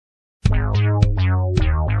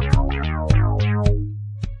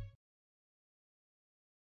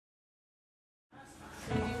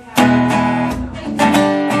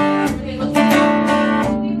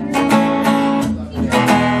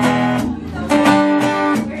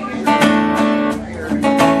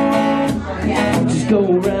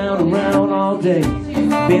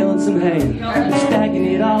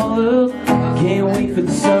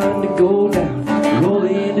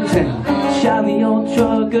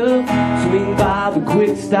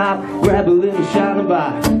quick stop, grab a little shiner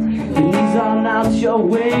by, and ease on out your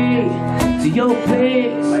way to your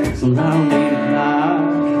place around 8 o'clock.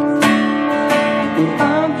 Well,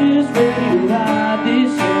 I'm just ready to ride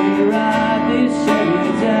this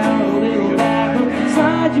Chevy down a little back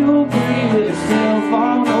beside your pretty little cell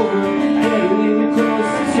phone over. Get a little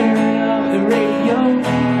close, turn up the radio,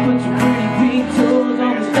 put your pretty pink toes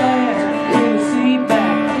on the dash, in the seat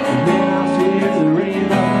back, and then I'll swear the rain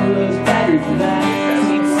on the battery for that.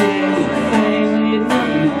 Sweet sing the thing with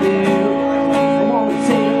nothing to do. I wanna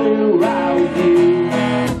take a little ride with you.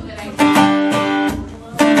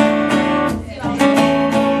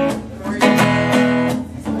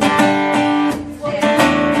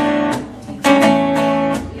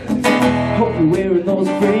 Wearing those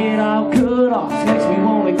great all cut-offs makes me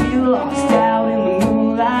wanna get lost out in the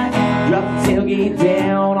moonlight. Drop the tailgate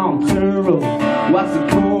down on turn road, watch the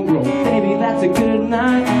corn grow, baby, that's a good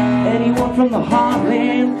night. Anyone from the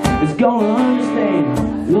heartland is gonna understand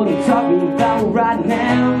what I'm talking about right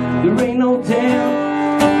now. There ain't no doubt,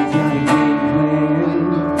 I got a game plan.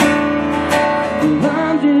 Well,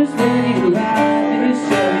 I'm just ready to ride this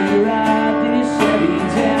Chevy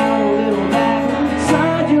down a little back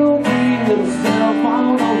beside your little cell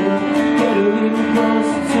phone over. Get a little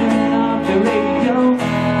closer, turn up the radio,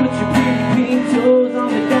 put your pretty pink toes on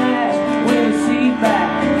the dash, with the seat back,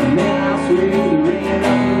 and then I'll swear the rain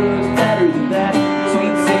up looks better than that.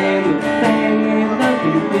 Sweet sand, the thing ain't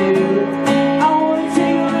nothing to do. I wanna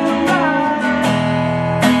take a little ride.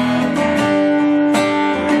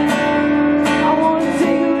 I wanna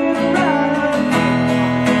take a little ride.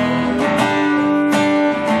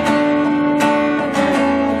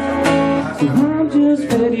 So I'm just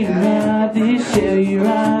ready to ride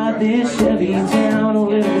this Chevy down a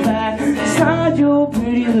little back beside your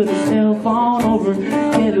pretty little cell phone over.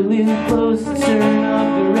 Get a little closer, turn up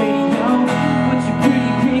the radio, put your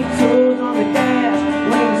pretty pink toes on the dash,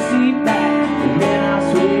 lay the seat back, and then I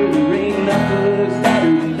swear there ain't nothing looks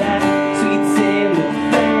better than that. Sweet sand, the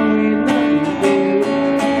thing ain't nothing to do.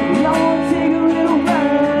 I wanna take a little ride.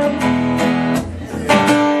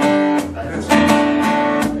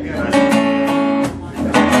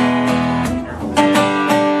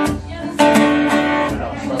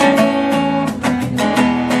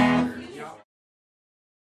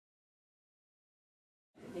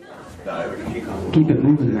 Keep it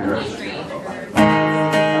moving now.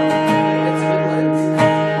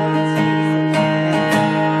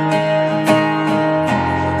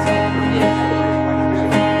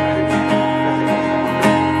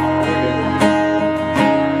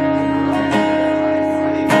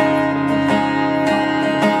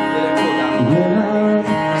 When I'm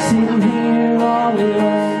sitting here all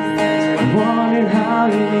alone, wondering how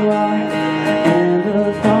you are, and the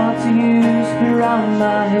thoughts of you spin around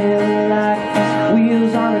my head like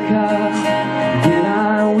wheels on a car. Then I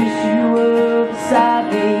wish you were beside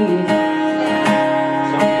me,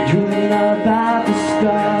 dreaming about the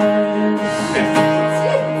stars.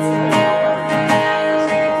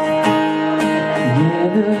 Yeah,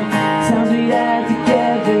 the times we had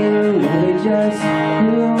together, well, they just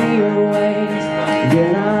blew me away.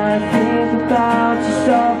 Then I think about your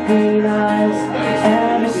soft green eyes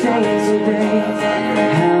every single day.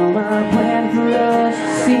 How my plan for us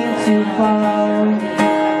seemed to fall,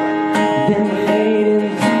 then we made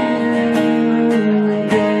it today.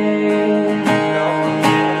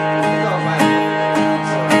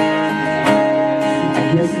 I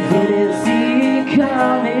guess I didn't see it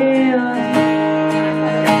coming.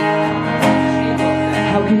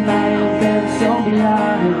 How can I have been so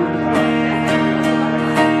blind?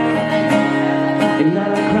 And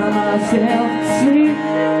now I cry myself to sleep,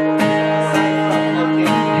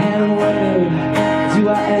 and I wonder, do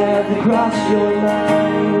I ever cross your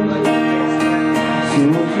line? So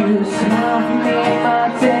won't you smile for me, my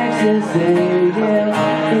Texas day?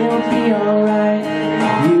 Yeah, it'll be alright.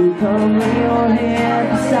 You come lay your head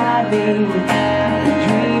beside me,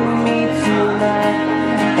 dream with me tonight,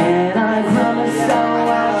 and I promise I'll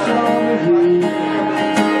watch over you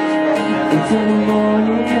until the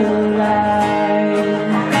morning light.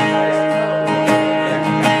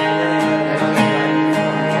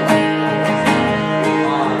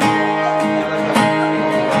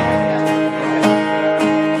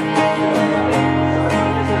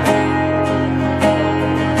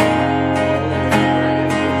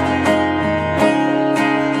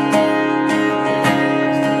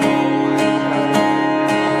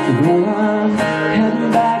 Well, I'm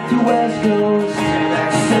heading back to West Coast,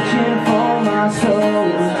 searching for my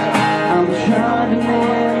soul. I'm trying to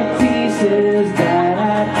mend the pieces that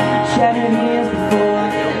I've shattered years before.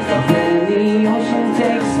 Then the ocean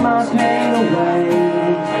takes my pain away.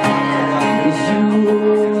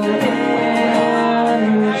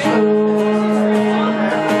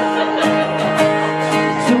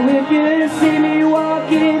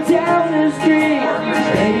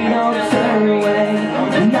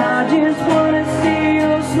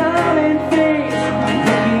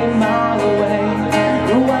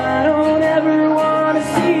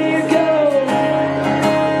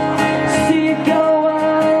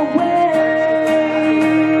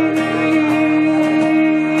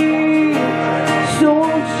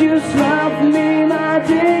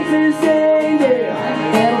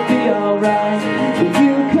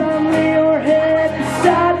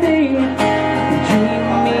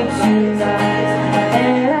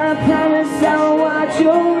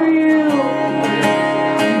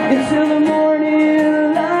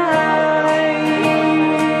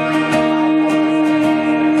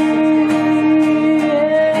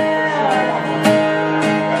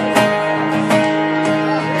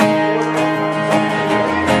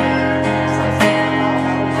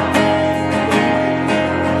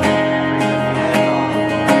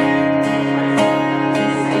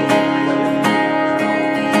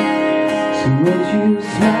 So won't you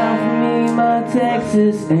smile for me, my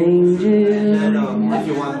Texas angel? If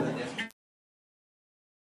you want.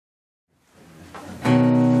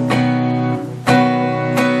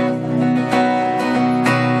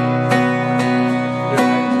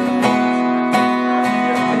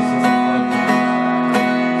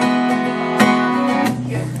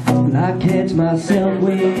 I catch myself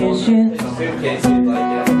wishing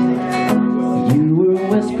you were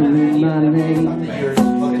whispering my name.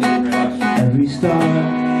 Every star,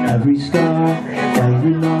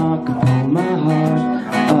 every knock upon my heart,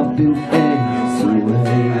 up and fades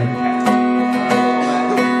away.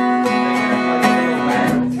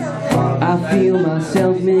 I feel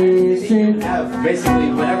myself missing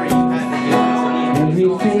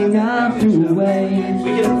everything I threw away.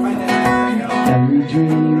 Every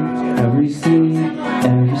dream, every scene,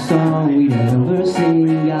 every song we'd ever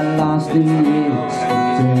sing got lost in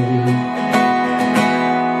yesterday.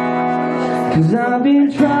 'Cause I've been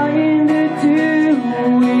trying to do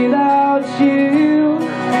without you,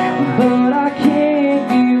 but I can't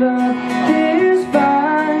give up this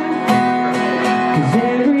fight. 'Cause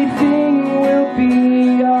everything will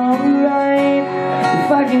be alright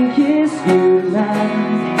if I can kiss you tonight.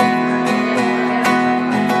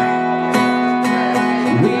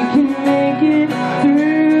 We can make it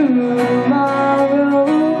through tomorrow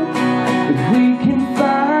if we can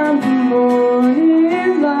find the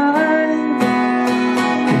morning light.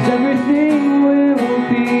 'Cause everything will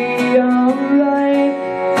be alright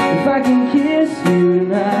if I can kiss you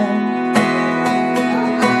tonight.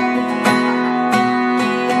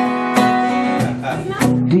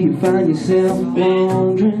 Do you find yourself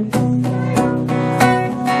wondering?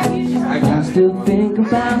 I still think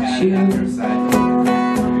about you.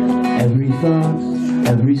 Every thought,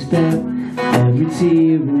 every step, every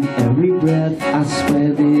tear and every breath, I swear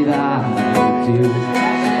that I do.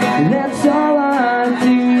 And that's all I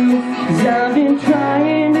do, 'cause I've been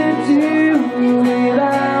trying to do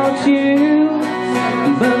without you,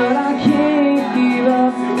 but I can't give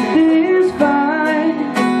up this fight.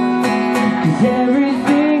 'Cause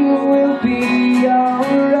everything will be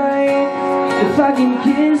alright if I can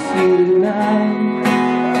kiss you tonight.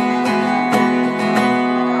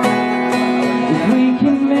 We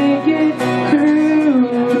can make it through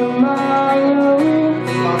tomorrow.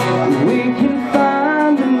 We can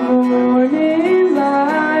find the morning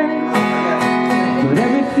light. But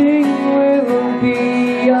everything will be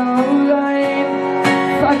alright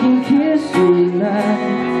if I can kiss you tonight.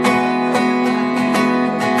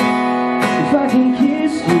 If I can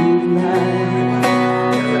kiss you tonight.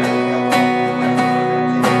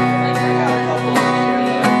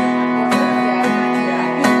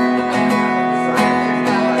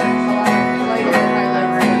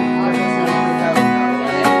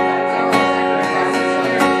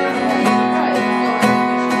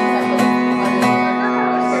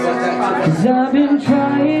 Cause I've been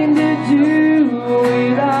trying to do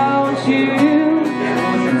without you,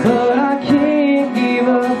 but I can't give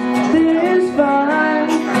up this fight.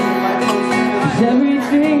 'Cause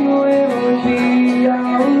everything will be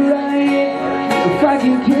alright if I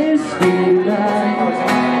can kiss you tonight.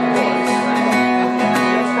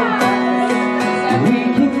 We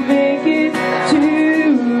can make it to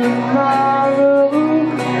tomorrow,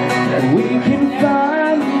 and we can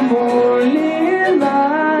find the morning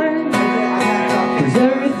light. 'Cause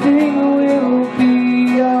everything will be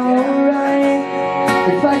alright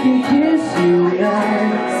if I can kiss you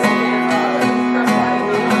tonight.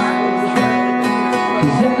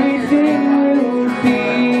 'Cause everything will be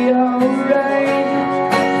alright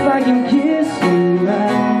if I can kiss you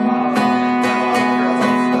tonight.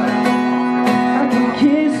 I can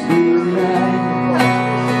kiss you tonight.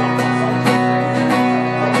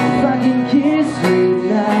 If I can kiss you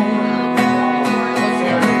tonight.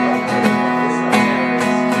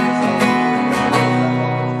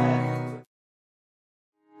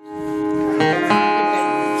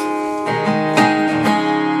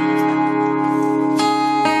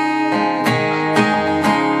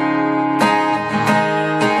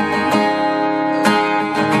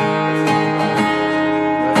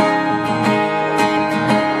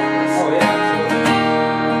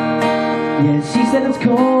 Yeah, she said it's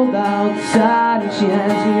cold outside and she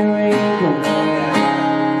has me a raincoat.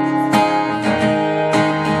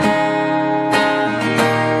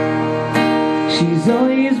 She's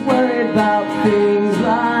always worried about things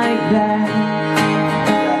like that.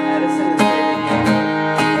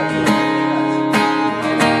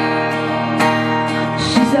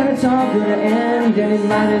 She said it's all gonna end and it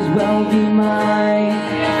might as well be my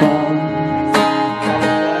fault.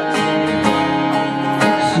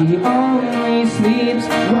 She only sleeps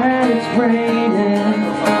when it's raining.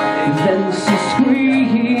 Then she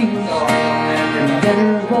screams, and then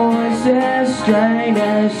her voice is strained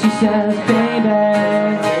as she says, baby,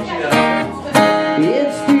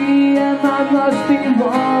 it's 3 and I must be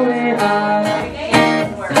rolling up.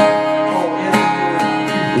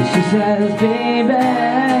 And she says, baby,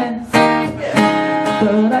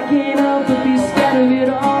 but I can't help but be scared of it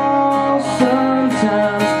all.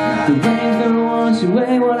 Sometimes the rain's gonna wash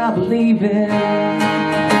away what I believe in.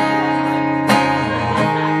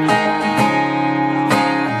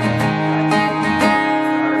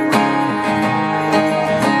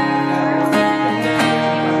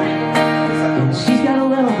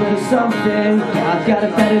 Something, I've got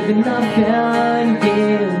it better than nothing,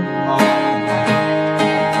 yeah.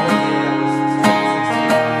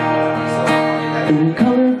 In the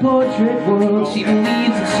colored portrait world, she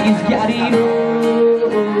believes that she's got it all.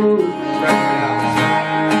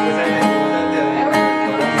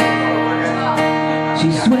 She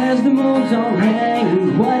swears the moon don't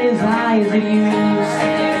hang, what his eyes are used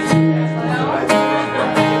to.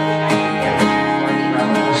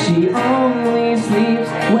 She only sleeps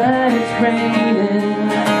when it's raining,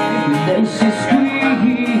 and then she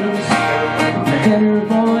screams, and then her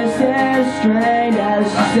voice is strained as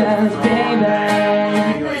she says, baby,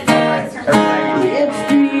 it's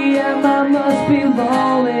 3 and I must be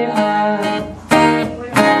lonely.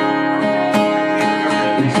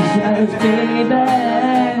 And she says, baby,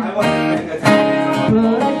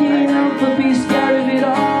 but I can't help but be scared of it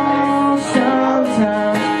all.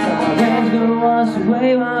 Sometimes the rain's gonna wash away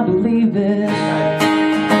I believe this.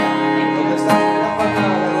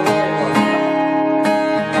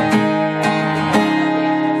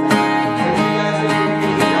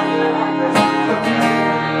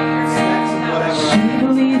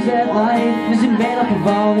 That life isn't made up of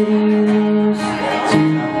all it used to.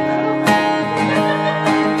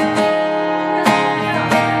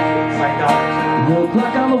 The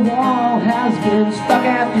clock on the wall has been stuck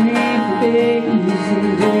after me for days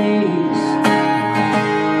and days.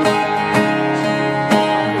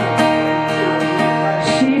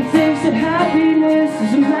 She thinks that happiness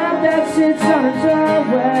is a map that sits on its own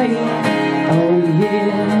way. Oh yeah.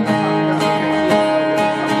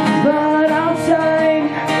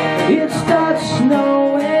 It starts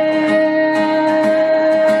snowing,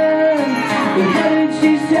 and heaven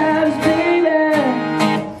she says, baby,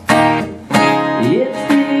 it's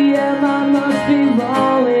 3 and I must be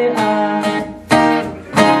rolling up.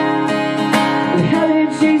 And heaven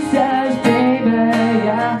she says, baby,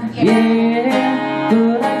 yeah,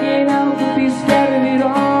 but I can't help but be scared of it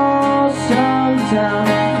all. Sometimes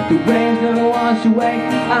the rain's gonna wash away,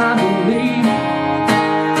 I believe.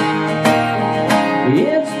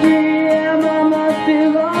 It's 3 and I must be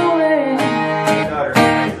lonely.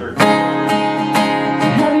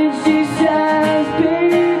 Heaven she says,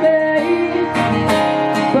 baby,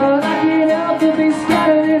 but I can't help but be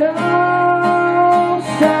scared of it all.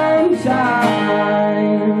 Sometimes.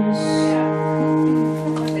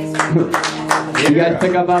 You guys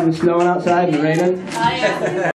pick up on the snowing outside and raining?